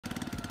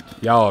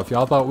Y'all, if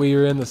y'all thought we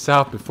were in the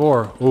South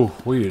before, oh,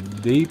 we are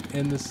deep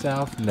in the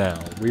South now.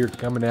 We are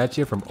coming at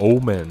you from U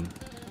Minh,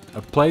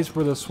 a place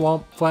where the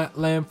swamp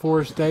flatland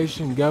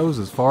forestation goes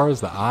as far as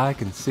the eye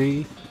can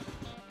see.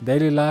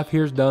 Daily life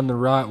here is done the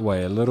right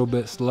way, a little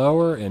bit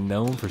slower and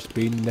known for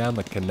speeding down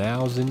the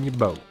canals in your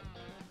boat.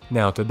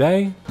 Now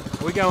today,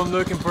 we going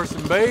looking for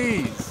some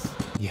bees.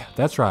 Yeah,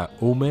 that's right,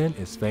 U Minh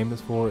is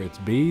famous for its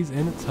bees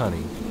and its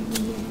honey.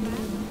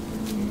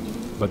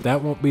 But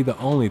that won't be the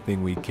only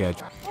thing we catch.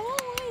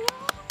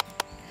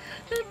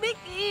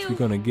 We're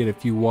gonna get a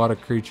few water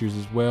creatures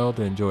as well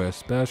to enjoy a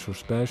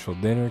special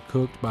dinner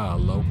cooked by a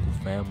local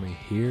family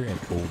here in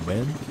U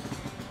Minh.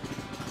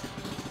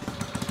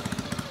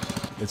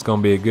 It's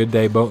gonna be a good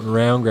day boating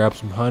around, grab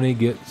some honey,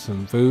 get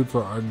some food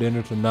for our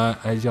dinner tonight.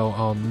 As y'all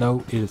all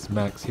know, it is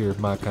Max here of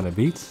My Kind of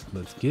Beats.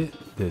 Let's get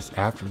this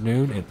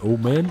afternoon in U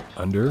Minh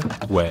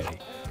underway.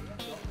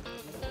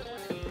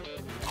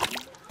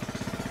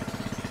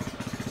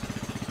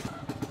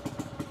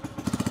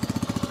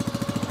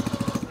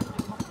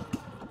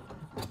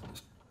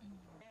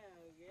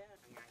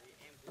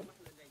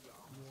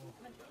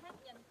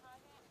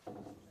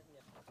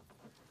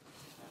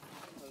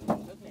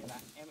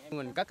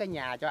 Mình có cái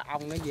nhà cho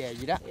ong nó về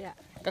gì đó,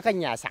 có cái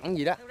nhà sẵn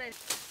gì đó.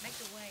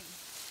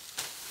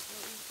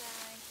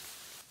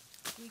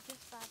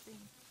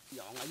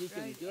 Dọn ở dưới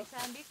chân trước.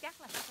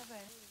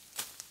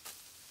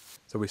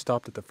 So we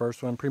stopped at the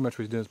first one. Pretty much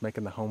what he's doing is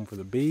making the home for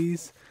the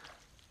bees,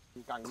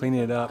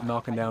 cleaning it up,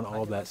 knocking down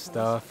all that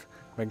stuff,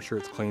 making sure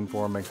it's clean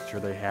for them, making sure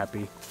they're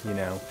happy. You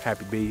know,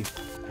 happy bee,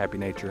 happy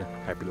nature,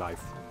 happy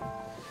life.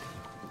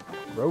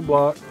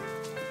 Roadblock.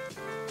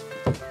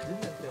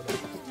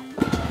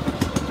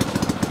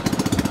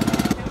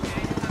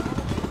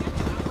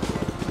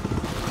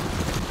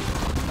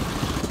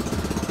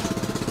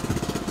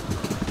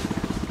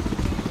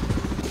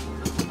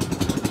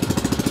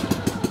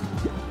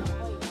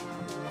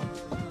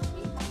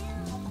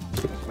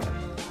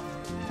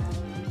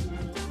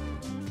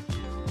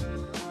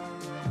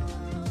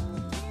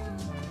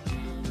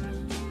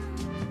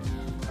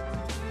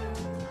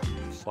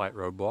 Slight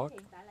roadblock.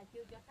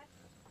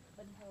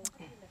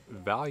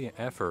 Valiant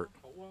effort.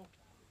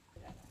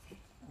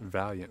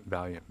 Valiant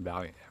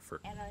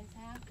effort.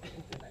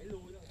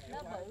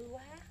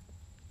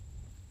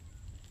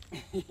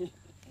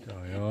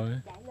 Trời ơi.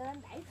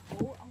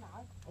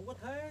 Không có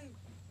thế.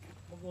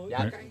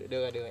 Dạ,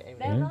 đưa em.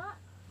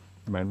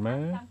 Mạnh má.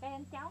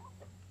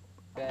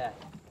 Cái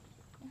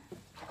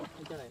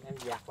này em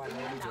dạt qua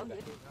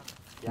đây.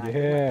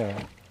 Yeah.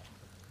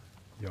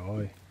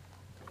 Rồi.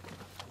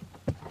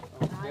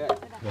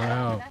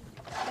 Wow.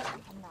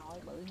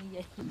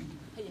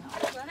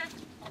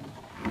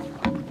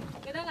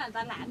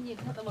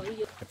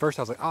 At first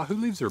I was like, oh, who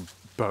leaves their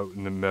boat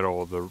in the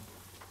middle of the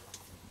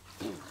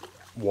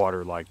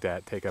water like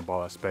that, taking up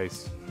all that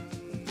space?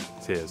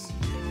 It's his.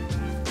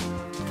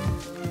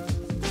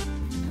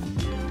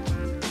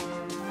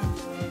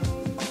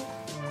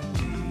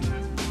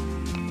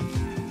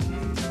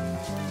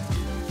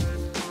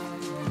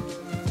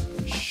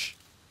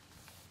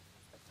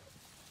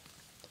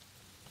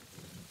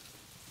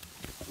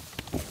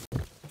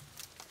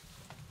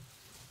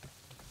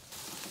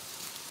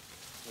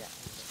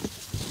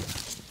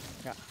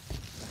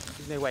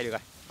 Đây quay được rồi.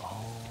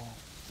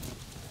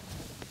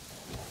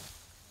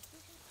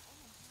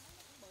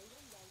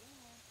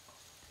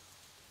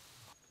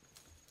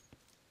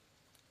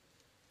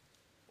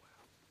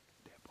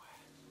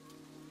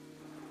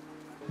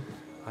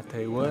 I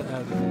tell you what,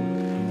 that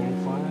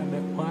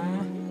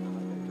hoa,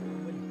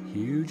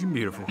 huge and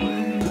beautiful.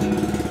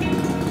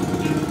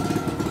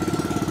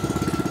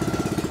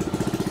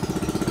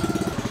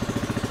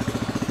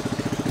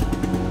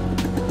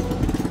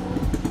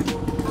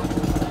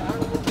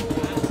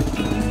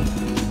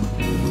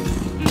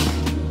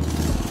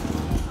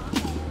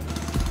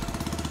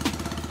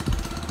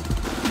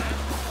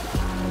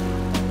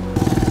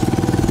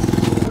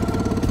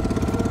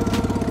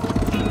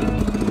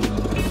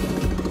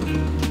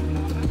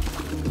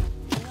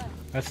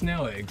 That's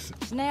snail eggs.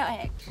 Snail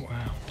eggs. Wow.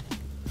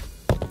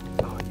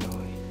 Oh,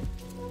 golly.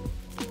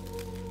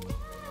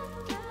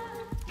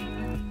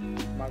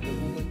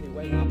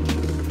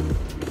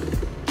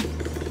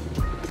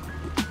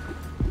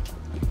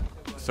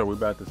 So we're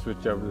about to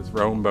switch over to this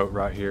rowing boat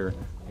right here,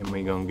 and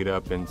we're gonna get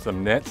up in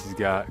some nets he's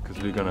got,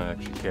 because we're gonna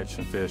actually catch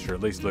some fish, or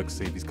at least look to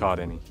see if he's caught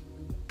any.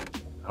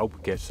 I hope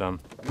we catch some.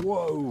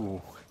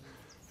 Whoa.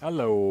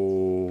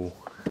 Hello.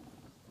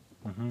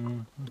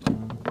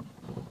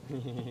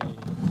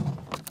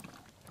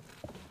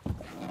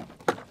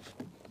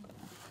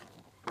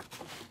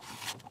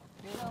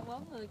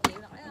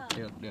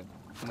 Được.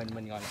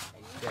 Mình ngồi lại.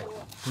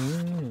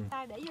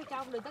 Để vô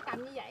trong, đừng có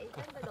cầm như vậy.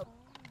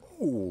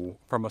 Ooh,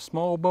 from a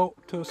small boat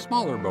to a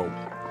smaller boat.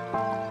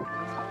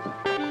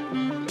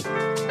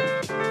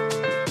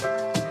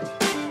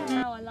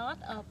 Now a lot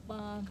of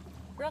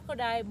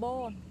crocodile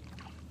bone.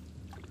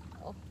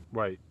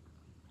 Wait,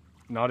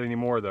 not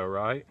anymore though,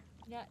 right?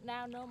 Yeah,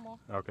 now no more.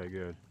 Okay,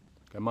 good.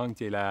 Cảm ơn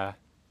chị là.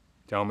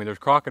 Tell me there's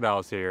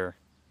crocodiles here.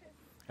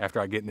 after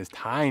I get in this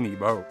tiny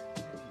boat.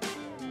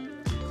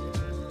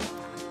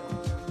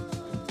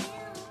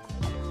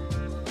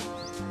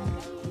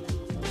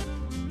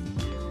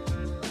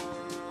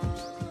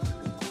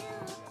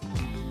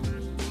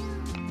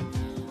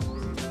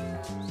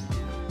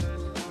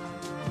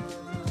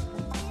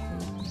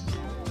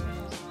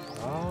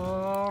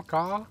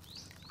 Có.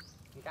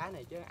 Cái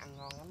này chứ ăn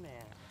ngon lắm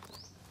nè.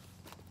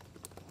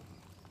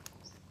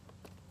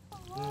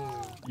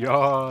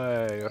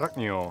 Rồi, rất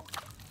nhiều.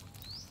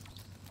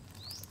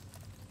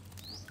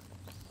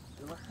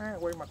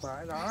 Quay mặt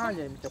lại đó,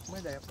 vậy mình chụp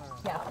mới đẹp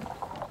nè.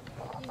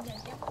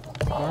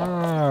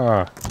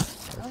 À,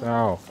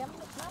 sao?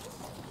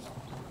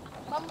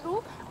 Mâm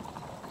rút.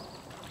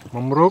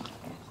 Mamruk.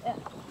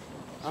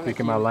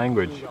 Speaking my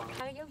language.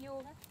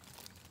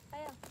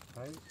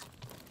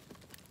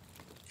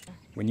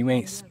 When you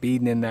ain't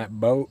speeding in that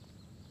boat,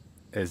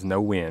 there's no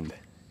wind,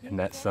 and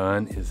that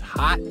sun is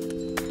hot.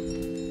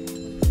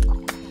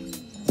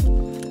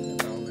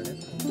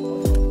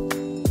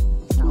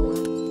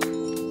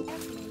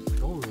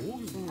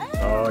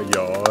 Ôi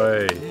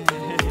dồi.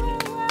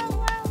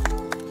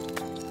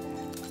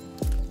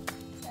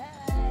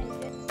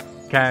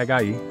 Ca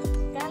gì?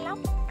 Cá lóc.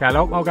 Cá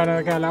lóc,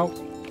 cá lóc.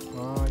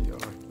 Ôi dồi.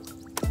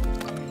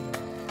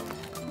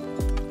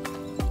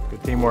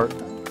 Good teamwork.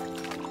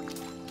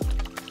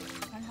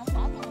 Mình không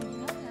bỏ mồi gì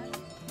hết hả?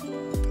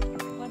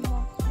 Quên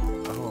không?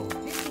 Oh.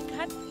 This is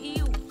cat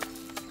eel.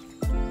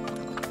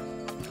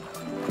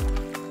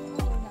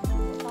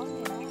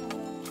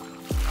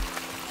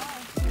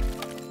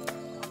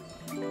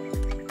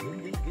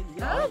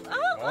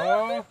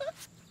 Oh,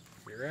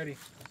 get ready.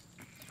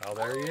 Oh,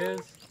 there he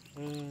is.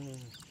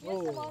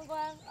 Yes, come on,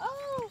 Quang.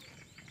 Oh,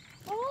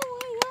 oh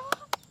my God,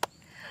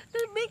 the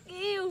big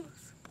eels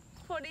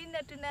for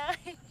dinner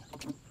tonight.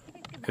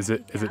 Is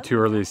it too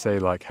early to say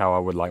like how I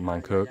would like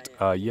mine cooked?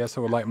 Yes,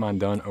 I would like mine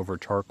done over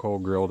charcoal,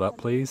 grilled up,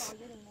 please.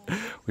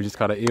 We just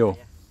got an eel.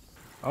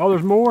 Oh,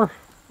 there's more.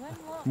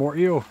 More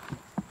eel.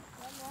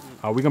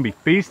 Oh, we're gonna be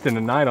feasting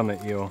tonight on the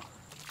eel.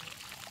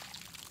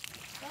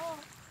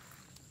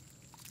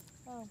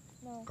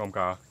 No, Không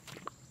có.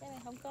 cái này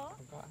không có.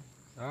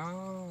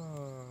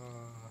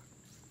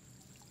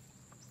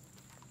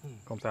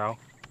 Không sao.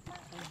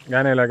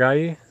 Cái này là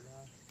cái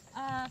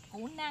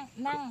Củ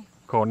năng.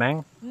 khổ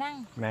năng.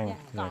 Năng. Năng. Dạ,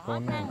 Là cỏ có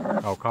năng.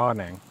 năng. Oh, khó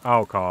năng.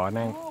 Oh, khó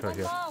năng. Rồi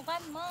hiểu. One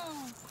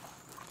more.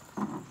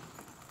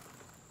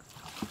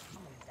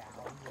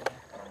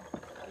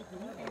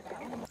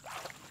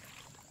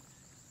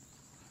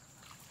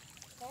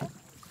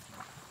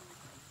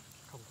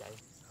 Không chạy.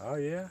 Oh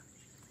yeah.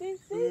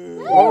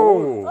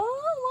 Oh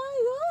Oh, my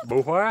God.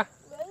 bự quá.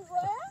 Bự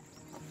quá.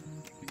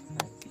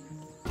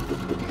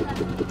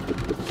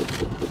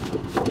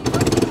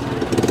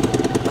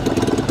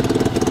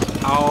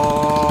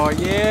 Oh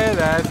yeah,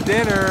 that's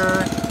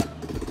dinner.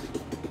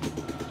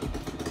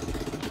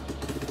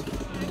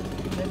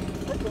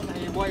 Con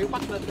này quay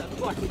bắt lên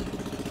đỉnh quay.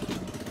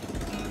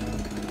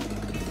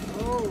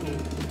 Oh,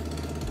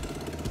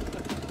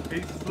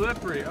 he's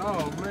slippery.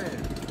 Oh man.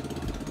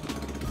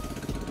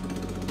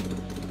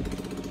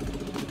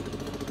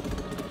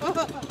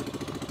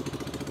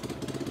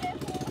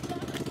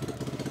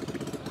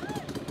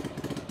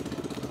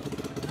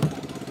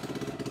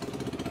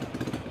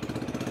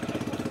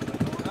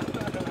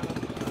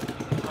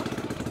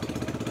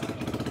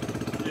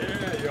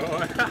 Yeah, yo.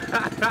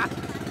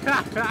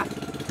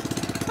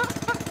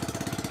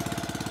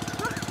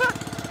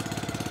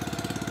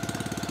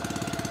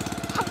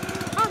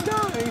 I'm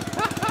dying.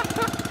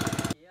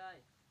 Chị ơi.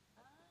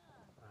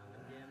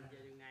 Mình về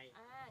đường này.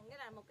 Nghĩa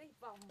là một cái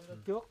vòng.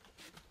 Trước.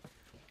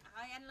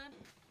 Thôi anh lên.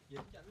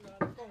 Dính chảnh lên,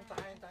 có con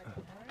tay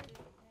con thái.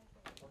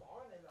 Bỏ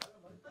cái này lại là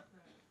mình tích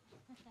nè.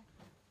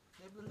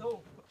 Đem lên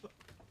luôn.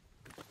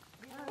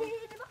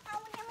 Đi bắt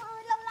ong anh em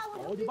ơi, lâu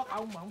rồi. Ủa đi bắt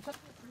ong mà không xích.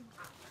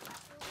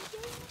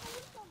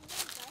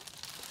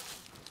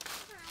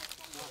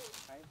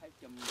 Phải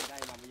chùm về đây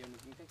mà bây giờ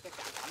mình cái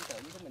cảm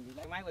tưởng của mình đi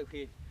lấy máy quay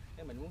phim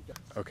nếu mình muốn chụp.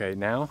 Okay,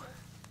 now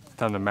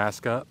time to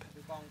mask up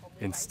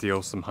and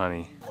steal some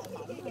honey.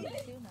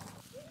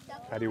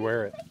 How do you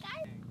wear it?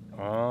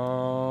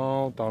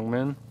 Oh, Tong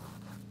Minh.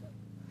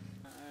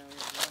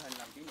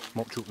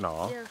 Một chút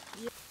nỏ.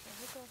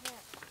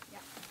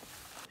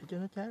 Chứ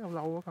nó cháy lâu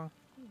lâu quá con.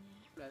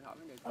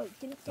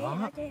 Chứ nó cháy Đó.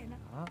 nó cháy nó.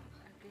 Đó.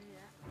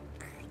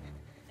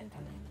 Em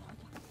thằng này bỏ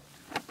cho.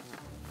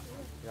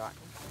 Rồi.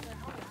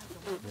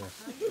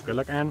 Yeah. Good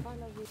luck, An.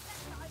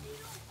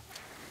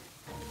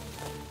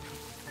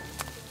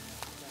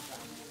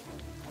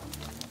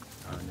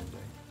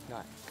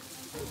 Rồi.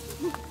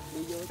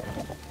 Đi vô.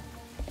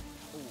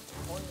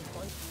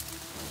 Khói.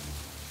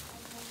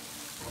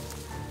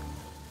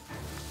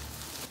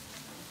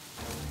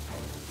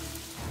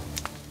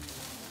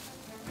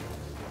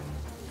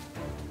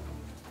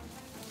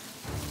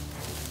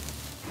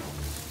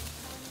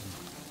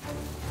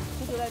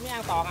 Cái từ đây mới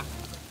an toàn ạ.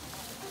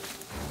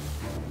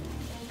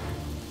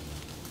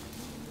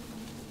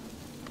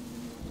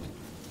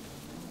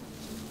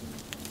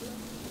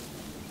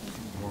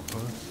 More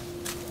fun.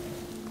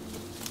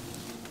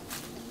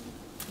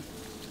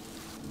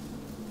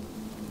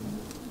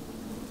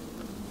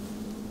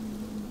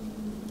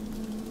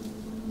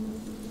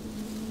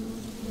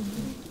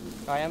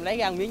 Rồi em lấy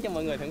ra một miếng cho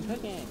mọi người thưởng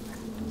thức nha.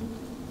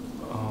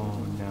 Oh,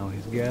 now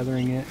he's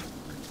gathering it.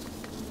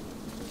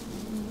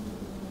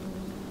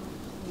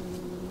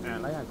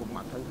 Lấy ra cục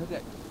mặt thưởng thức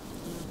đây.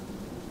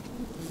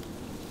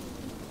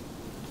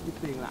 Trước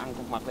tiên là ăn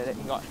cục mặt đây đấy,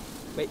 gọi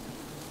bị.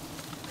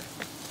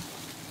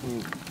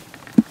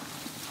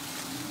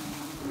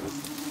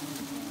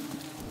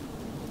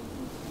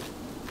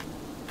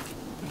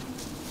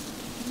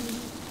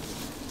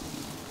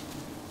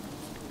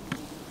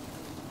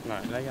 Rồi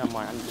lấy ra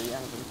mời anh chị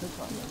ăn thưởng thức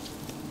rồi.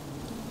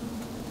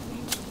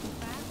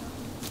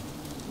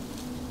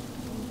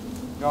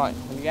 Rồi,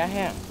 mình ra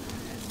ha.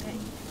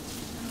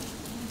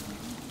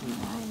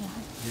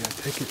 Yeah,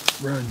 take it,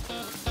 run.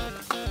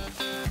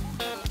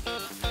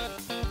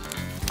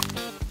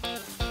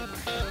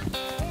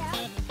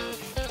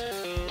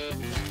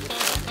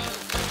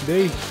 D.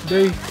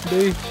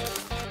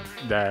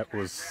 That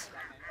was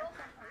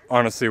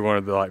honestly one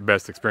of the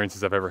best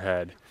experiences I've ever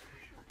had,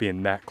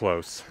 being that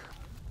close.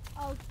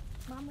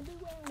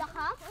 Đắt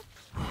hả?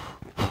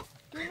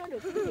 Chú nó được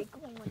cái gì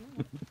của mình.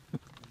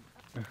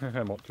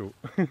 Một trụ.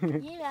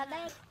 Vậy là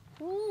đẹp.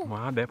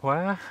 Wow, đẹp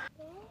quá.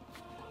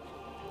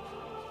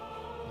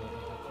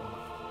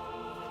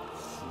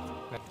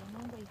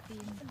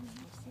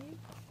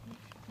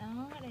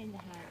 Đó, đây là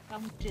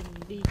công trình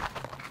đi.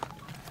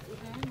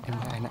 Em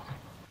ra nè.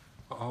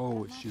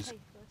 Oh, it's just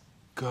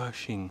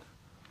gushing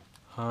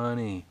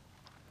honey.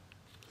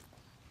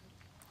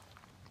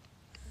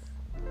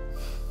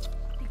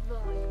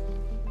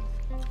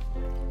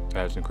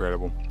 That is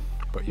incredible.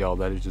 But y'all,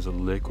 that is just a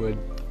liquid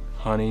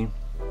honey.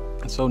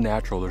 It's so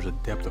natural. There's a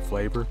depth of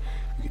flavor.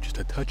 You get just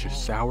a touch of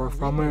sour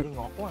from it.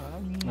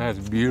 That's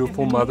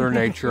beautiful Mother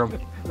Nature.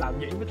 Làm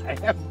vậy mới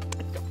thèm.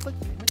 Chọc tức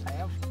vậy mới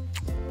thèm.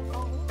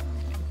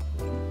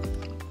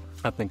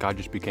 I think I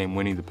just became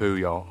Winnie the Pooh,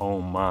 y'all.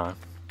 Oh my.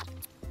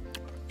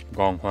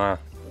 Gong Hua.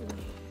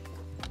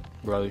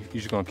 Brother,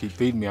 you're just gonna keep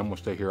feeding me. I'm gonna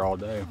stay here all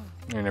day.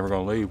 I ain't never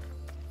gonna leave.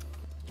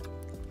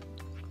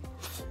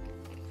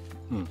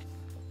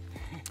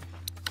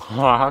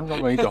 I'm not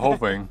gonna eat the whole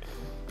thing.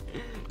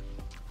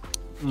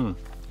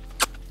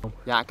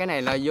 Dạ, cái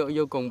này là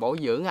vô cùng bổ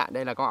dưỡng ạ.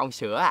 Đây là con ong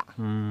sữa ạ.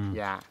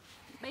 Dạ.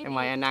 Em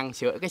mời anh ăn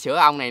sữa. Cái sữa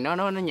ong này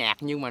nó nhạt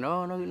nhưng mà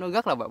nó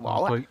rất là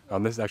bổ ạ.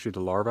 This is actually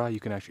the larva. You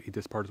can actually eat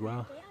this part as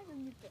well.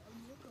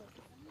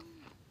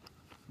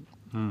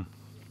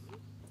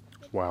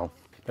 Wow.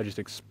 That just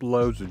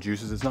explodes the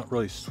juices. It's not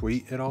really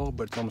sweet at all,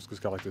 but it's almost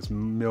just got this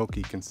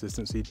milky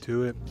consistency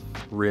to it.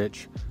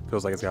 Rich.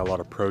 Feels like it's got a lot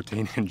of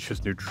protein and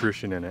just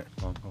nutrition in it.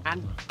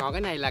 Anh, còn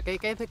cái này là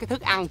cái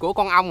thức ăn của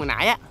con ong hồi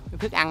nãy á. Cái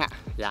thức ăn ạ.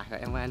 Dạ, rồi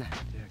em ơi nè.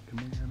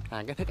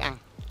 Cái thức ăn.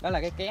 Đó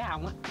là cái ké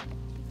ong á.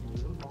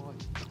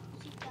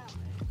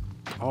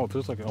 Oh, it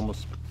feels like it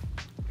almost...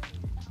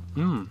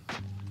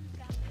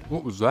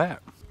 What was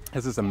that? It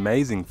has this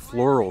amazing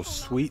floral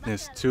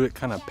sweetness to it,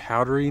 kind of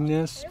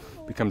powderiness.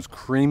 Becomes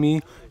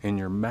creamy in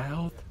your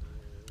mouth.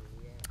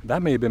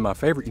 That may have been my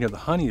favorite. You know,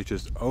 the honey is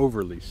just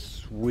overly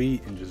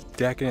sweet and just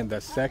decadent.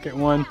 That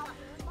second one,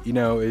 you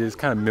know, it is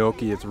kind of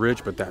milky, it's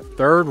rich, but that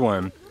third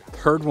one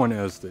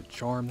is the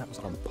charm. That was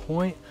on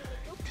point.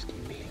 He just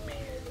keeps feeding me.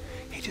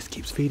 He just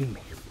keeps feeding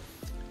me.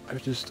 I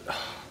was just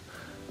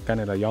kind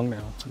of young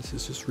now. This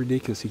is just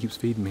ridiculous. He keeps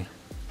feeding me.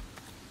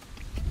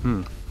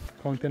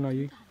 Con tên là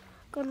gì?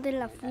 Con tên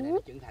là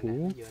Phú.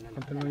 Phú.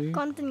 Con tên là gì?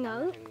 Con tên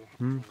Ngữ.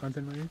 Con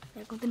tên là gì?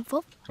 Dạ, con tên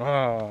Phúc.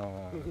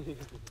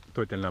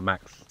 Tôi tên là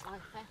Max.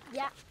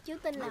 Dạ, chú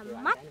tên là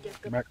Max.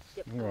 Max,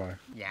 đúng rồi.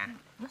 Dạ.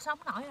 Nó sống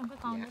nổi trong cái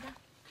con đó đó.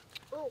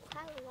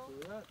 Khá là ngon.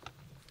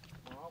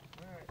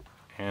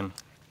 And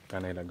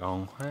cái này là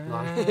gòn hoa.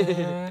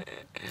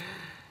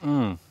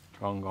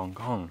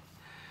 Gòn.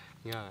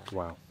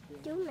 Wow.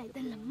 Chú này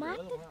tên là Max.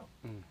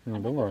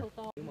 Đúng rồi.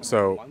 So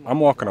I'm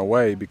walking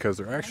away because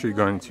they're actually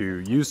going to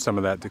use some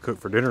of that to cook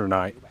for dinner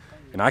tonight,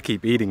 and I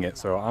keep eating it.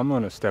 So I'm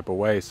going to step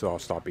away, so I'll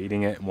stop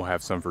eating it, and we'll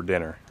have some for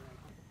dinner.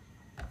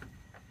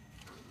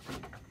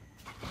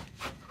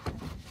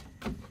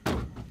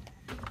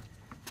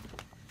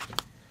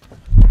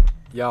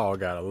 Y'all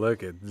gotta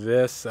look at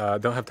this.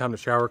 Don't have time to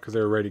shower because they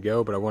were ready to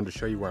go, but I wanted to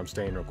show you where I'm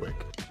staying real quick.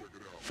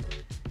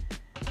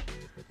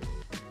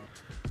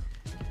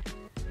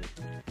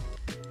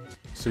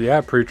 So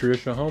yeah, pretty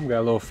traditional home. Got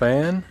a little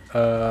fan,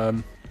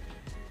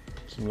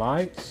 some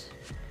lights.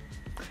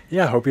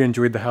 Yeah, I hope you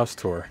enjoyed the house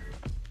tour.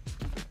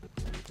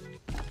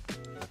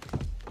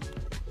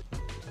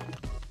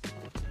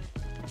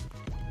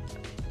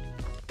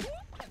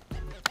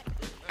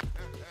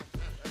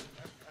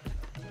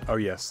 Oh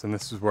yes, and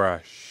this is where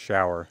I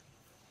shower.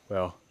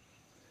 Well,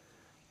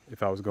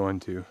 if I was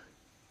going to.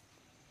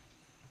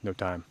 No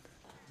time.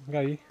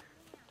 Okay.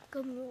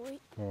 Cơm nguội.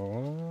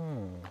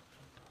 Oh.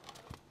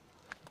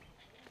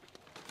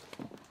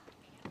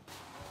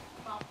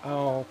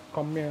 Oh,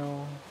 con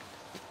mèo.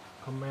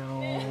 Con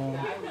mèo.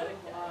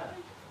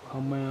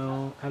 Con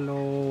mèo.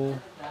 Hello.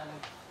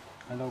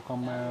 Hello,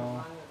 con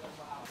mèo.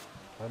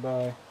 Bye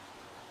bye.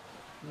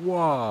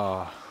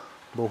 Wow.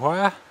 Bộ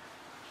hoa.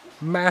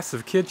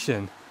 Massive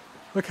kitchen.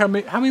 Look how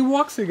many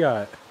walks it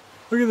got.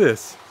 Look at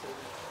this.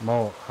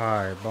 1,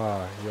 2,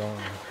 3, 4.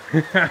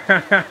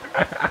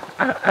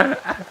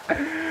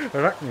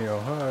 Rất nhiều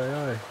hơi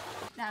ơi.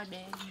 Nào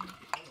để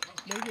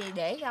gì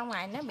để ra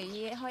ngoài nó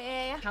bị hơi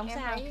ê á. Không em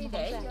sao, phải không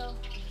để sao. vô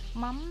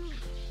mắm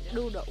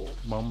đu đủ.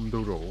 Mom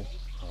doodle.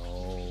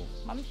 Oh.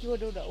 Mắm chua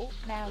đu đủ.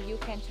 Now you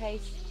can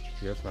taste.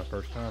 Yeah, it's my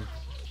first time.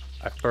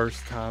 A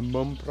first time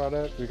mom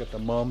product. We got the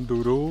mom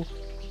doodle.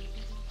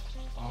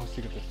 Oh, so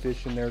you got the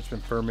fish in there. It's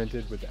been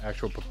fermented with the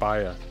actual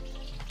papaya.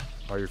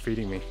 Oh, you're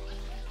feeding me.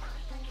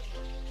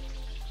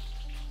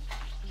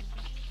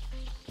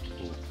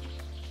 Ooh.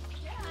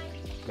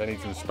 That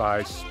needs some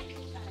spice.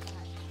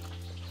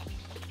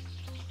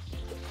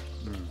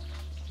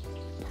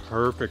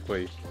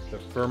 Perfectly. The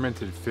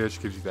fermented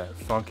fish gives you that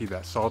funky,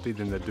 that salty,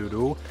 then the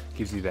doodle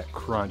gives you that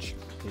crunch.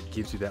 It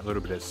gives you that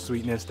little bit of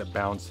sweetness to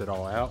balance it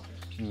all out.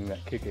 And then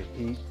that kick of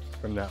heat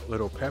from that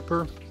little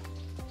pepper.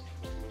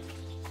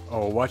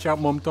 Oh, watch out,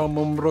 Mom Tom,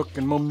 Mom Rook,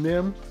 and Mom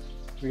Nim.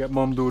 We got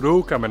Mom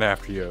Doodoo coming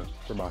after you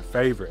for my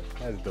favorite.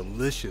 That is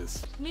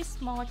delicious.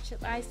 Mix more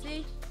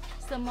spicy,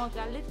 some more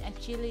garlic and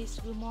chilies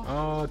with more.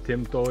 Oh,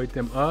 Tim Toy,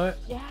 Tim ớt.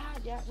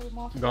 Yeah, with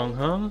more. Gòn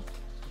hâm.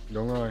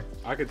 Đúng rồi.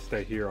 I could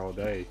stay here all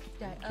day.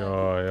 Trời ơi.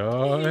 Trời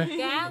ơi.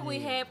 Cá we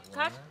have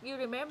cut, you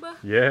remember?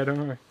 Yeah,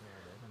 đúng rồi.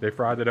 They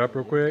fried it up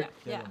real quick.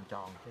 Yeah.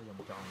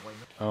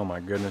 Oh my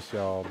goodness,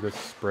 y'all. This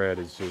spread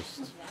is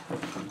just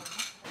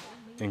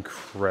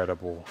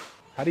incredible.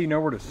 How do you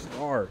know where to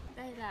start?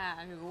 Đây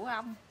là rượu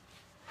ong.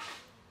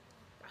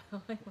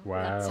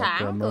 Wow. Đặc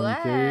sản của U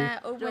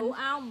Minh. Rượu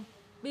ong,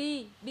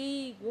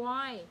 bee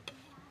wine.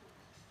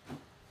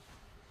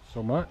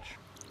 So much.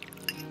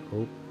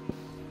 Oh.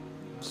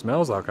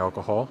 Smells like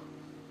alcohol.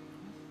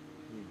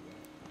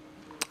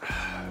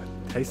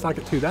 Tastes like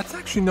it too. That's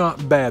actually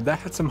not bad. That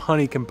had some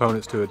honey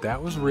components to it.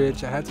 That was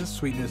rich. It had some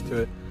sweetness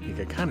to it. You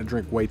could kind of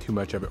drink way too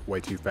much of it way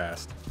too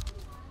fast.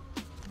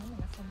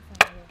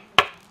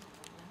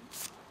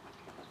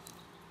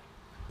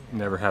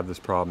 Never have this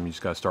problem. You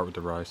just gotta start with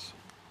the rice.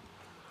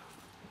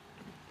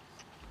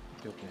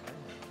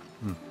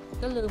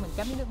 Cái lư mình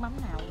chấm với nước mắm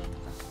nào luôn.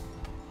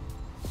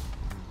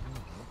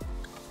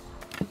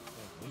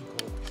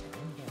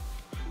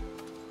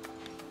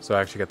 So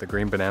I actually got the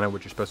green banana.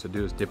 What you're supposed to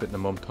do is dip it in the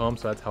mom tom.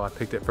 So that's how I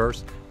picked it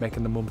first,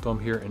 making the mom tom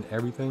here and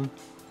everything.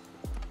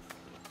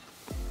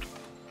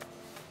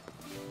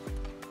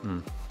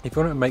 If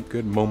you want to make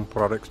good mom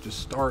products, just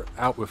start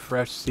out with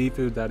fresh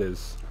seafood that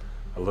is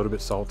a little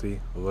bit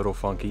salty, a little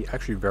funky,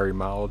 actually very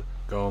mild.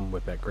 Going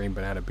with that green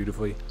banana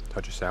beautifully,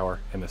 touch of sour,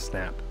 and the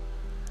snap.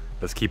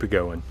 Let's keep it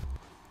going.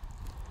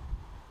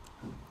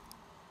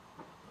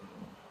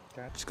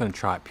 Just gonna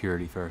try it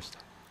purity first.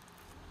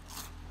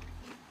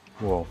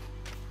 Whoa.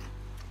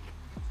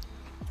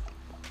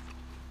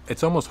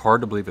 It's almost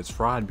hard to believe it's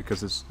fried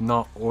because it's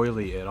not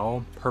oily at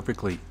all.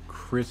 Perfectly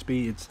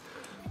crispy.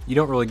 You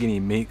don't really get any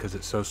meat because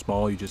it's so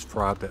small. You just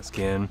fry up that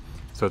skin.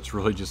 So it's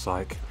really just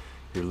like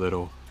your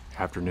little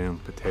afternoon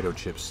potato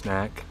chip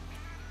snack.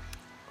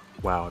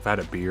 Wow, if I had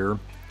a beer,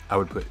 I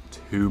would put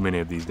too many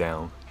of these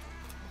down.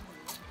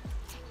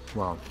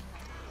 Wow.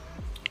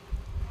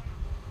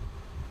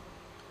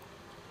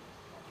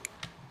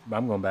 But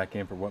I'm going back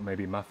in for what may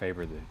be my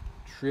favorite of the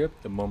trip,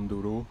 the mum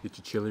doodle. Get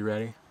your chili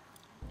ready.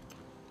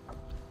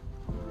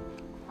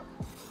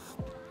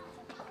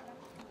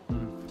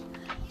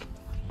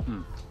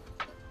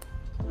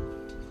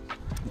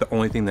 The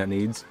only thing that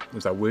needs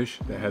is I wish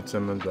they had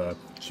some of the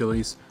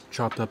chilies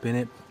chopped up in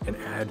it and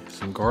add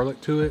some garlic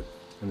to it,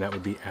 and that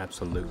would be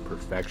absolute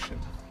perfection.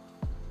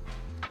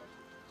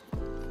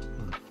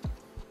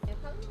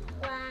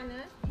 Qua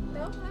nữa,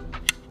 tốt lắm.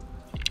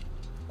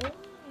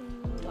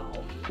 Uống đổ.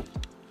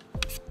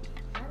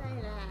 Ở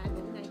đây là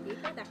đường này chỉ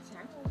có đặc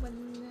sản U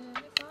Minh mới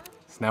có.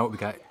 So now what we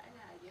got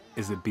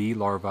is the bee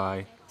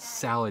larvae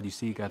salad. You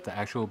see, you got the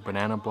actual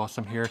banana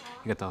blossom here.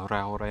 You got the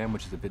rau ram,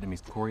 which is the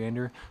Vietnamese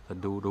coriander. The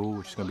du du,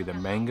 which is going to be the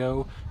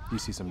mango. You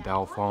see some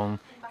dao phong.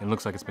 It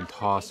looks like it's been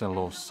tossed in a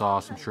little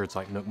sauce. I'm sure it's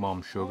like Nook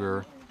Mom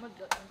sugar.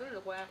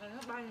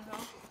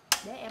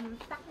 Để em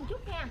tắt một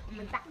chút nha.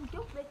 Mình tắt một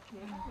chút đi.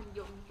 Mình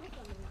dùng một chút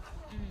rồi mình...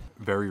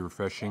 Very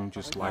refreshing,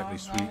 just lightly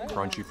sweet,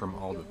 crunchy from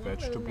all the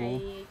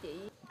vegetable.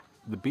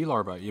 The bee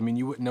larvae, I mean,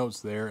 you wouldn't know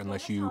it's there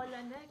unless you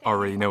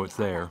already know it's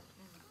there.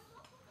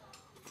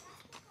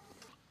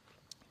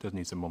 Does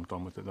need some mom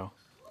tom with it though.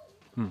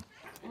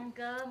 Ăn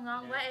cơm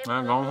ngon quá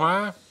em. Ngon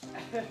quá.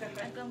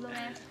 Ăn cơm luôn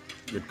em.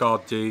 Good call,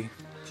 G.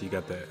 She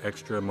got the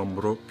extra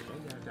mambruk.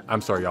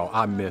 I'm sorry, y'all.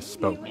 I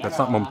misspoke. That's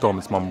not mom tom.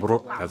 It's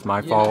mambruk. That's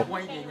my fault.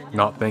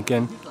 Not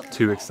thinking.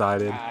 Too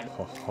excited.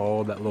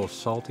 Oh, that little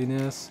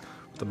saltiness.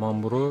 The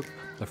mambruk,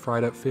 the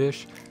fried up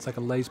fish. It's like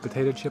a Lay's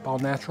potato chip, all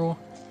natural.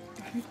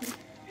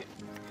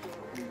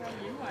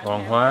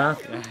 Ngon quá.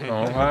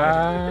 Ngon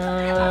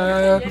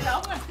quá.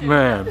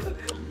 Man.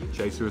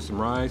 Chase with some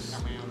rice.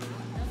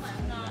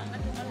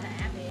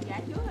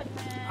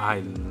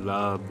 I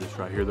love this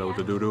right here though with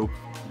the doo-doo.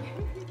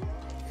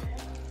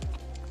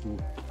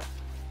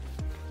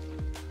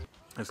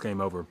 This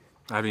game over.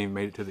 I haven't even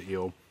made it to the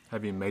eel. I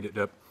haven't even made it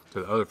up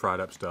to the other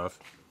fried up stuff.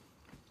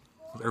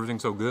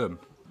 Everything's so good.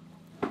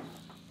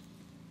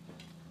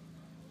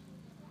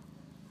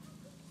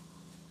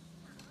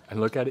 And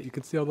look at it, you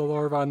can see all the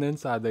larvae on the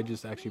inside. They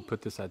just actually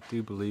put this, I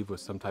do believe, with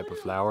some type of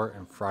flour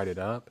and fried it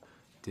up.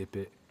 Dip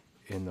it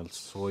in the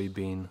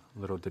soybean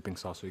little dipping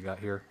sauce we got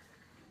here.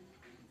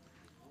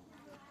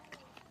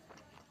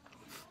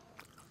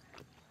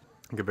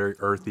 Like a very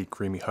earthy,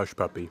 creamy hush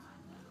puppy.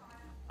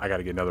 I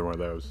gotta get another one of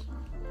those.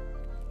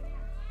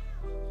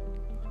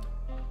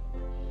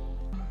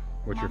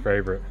 What's your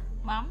favorite?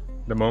 Mắm.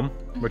 The mum?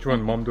 Which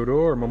one? Mum doodle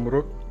or mum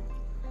rook?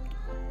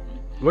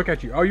 Look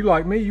at you. Oh, you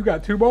like me? You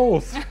got 2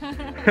 bowls.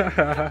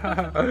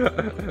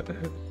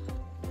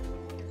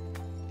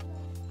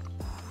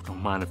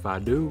 Don't mind if I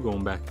do.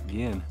 Going back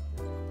again.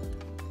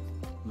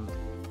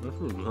 That's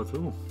really good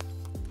too.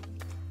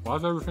 Why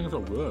is everything so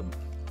good?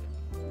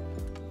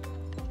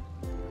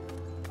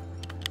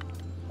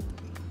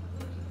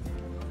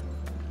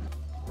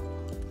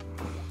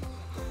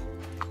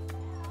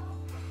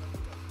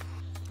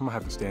 I'm gonna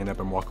have to stand up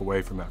and walk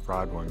away from that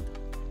fried one.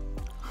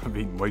 I've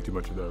eaten way too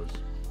much of those.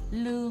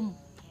 Lương,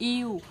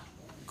 eel,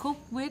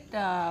 cooked with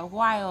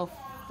wild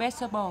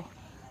vegetable.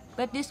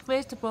 But these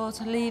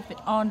vegetables live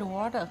on the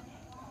water.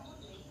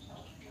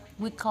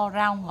 We call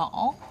rau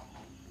ngõ.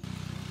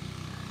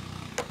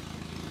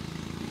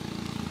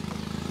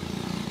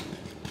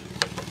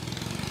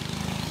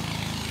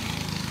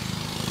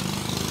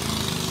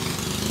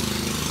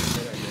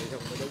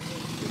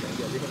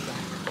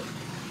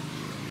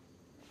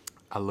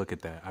 I look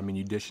at that. I mean,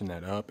 you dishing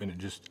that up and it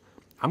just,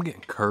 I'm getting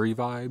curry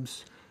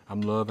vibes.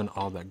 I'm loving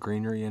all that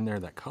greenery in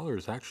there. That color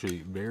is actually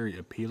very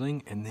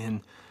appealing. And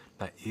then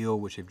that eel,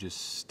 which they've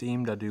just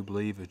steamed, I do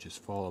believe, it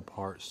just fall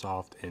apart,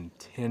 soft and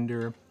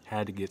tender.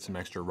 Had to get some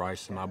extra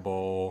rice in my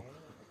bowl.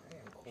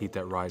 Heat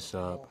that rice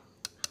up.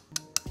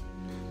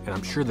 And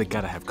I'm sure they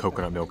gotta have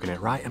coconut milk in it,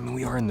 right? I mean,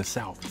 we are in the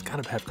South. It's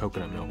gotta have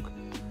coconut milk.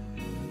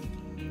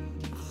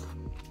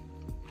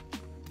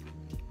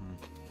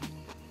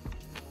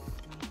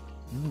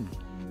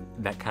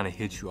 That kind of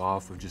hits you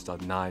off with just a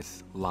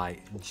nice, light,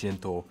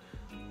 gentle,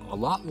 a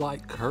lot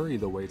like curry,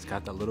 the way it's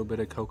got that little bit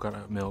of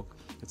coconut milk.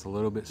 It's a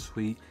little bit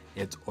sweet,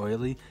 it's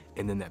oily,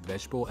 and then that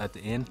vegetable at the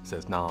end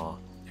says nah,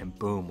 and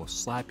boom, will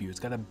slap you. It's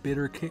got a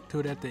bitter kick to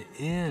it at the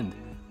end.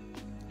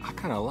 I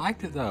kind of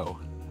liked it though.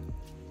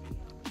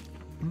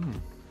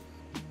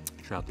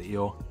 Try out the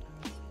eel.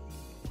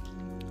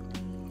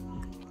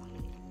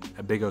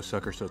 A big old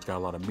sucker, so it's got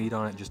a lot of meat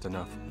on it, just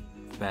enough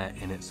fat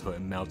in it so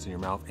it melts in your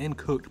mouth, and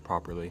cooked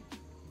properly.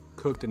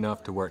 Cooked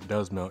enough to where it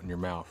does melt in your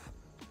mouth.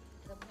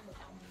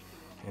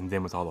 And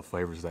then with all the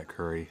flavors of that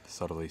curry,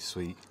 subtly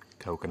sweet,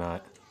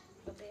 coconut.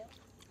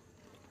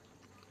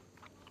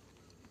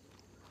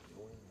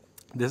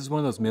 This is one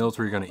of those meals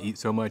where you're gonna eat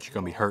so much, you're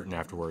gonna be hurting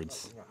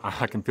afterwards.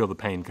 I can feel the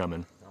pain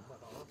coming.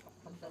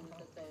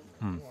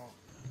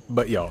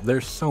 But y'all,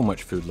 there's so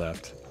much food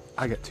left.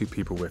 I got 2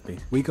 people with me.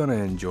 We're gonna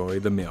enjoy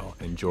the meal,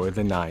 enjoy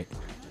the night.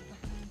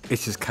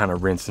 It's just kind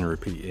of rinse and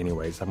repeat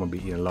anyways. I'm gonna be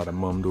eating a lot of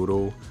mum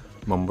doodle,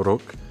 mum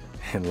brook,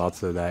 and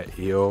lots of that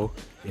eel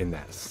in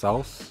that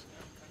sauce.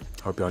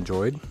 Hope y'all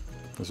enjoyed.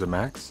 This is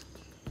Max.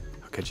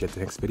 I'll catch you at the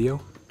next video.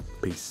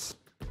 Peace.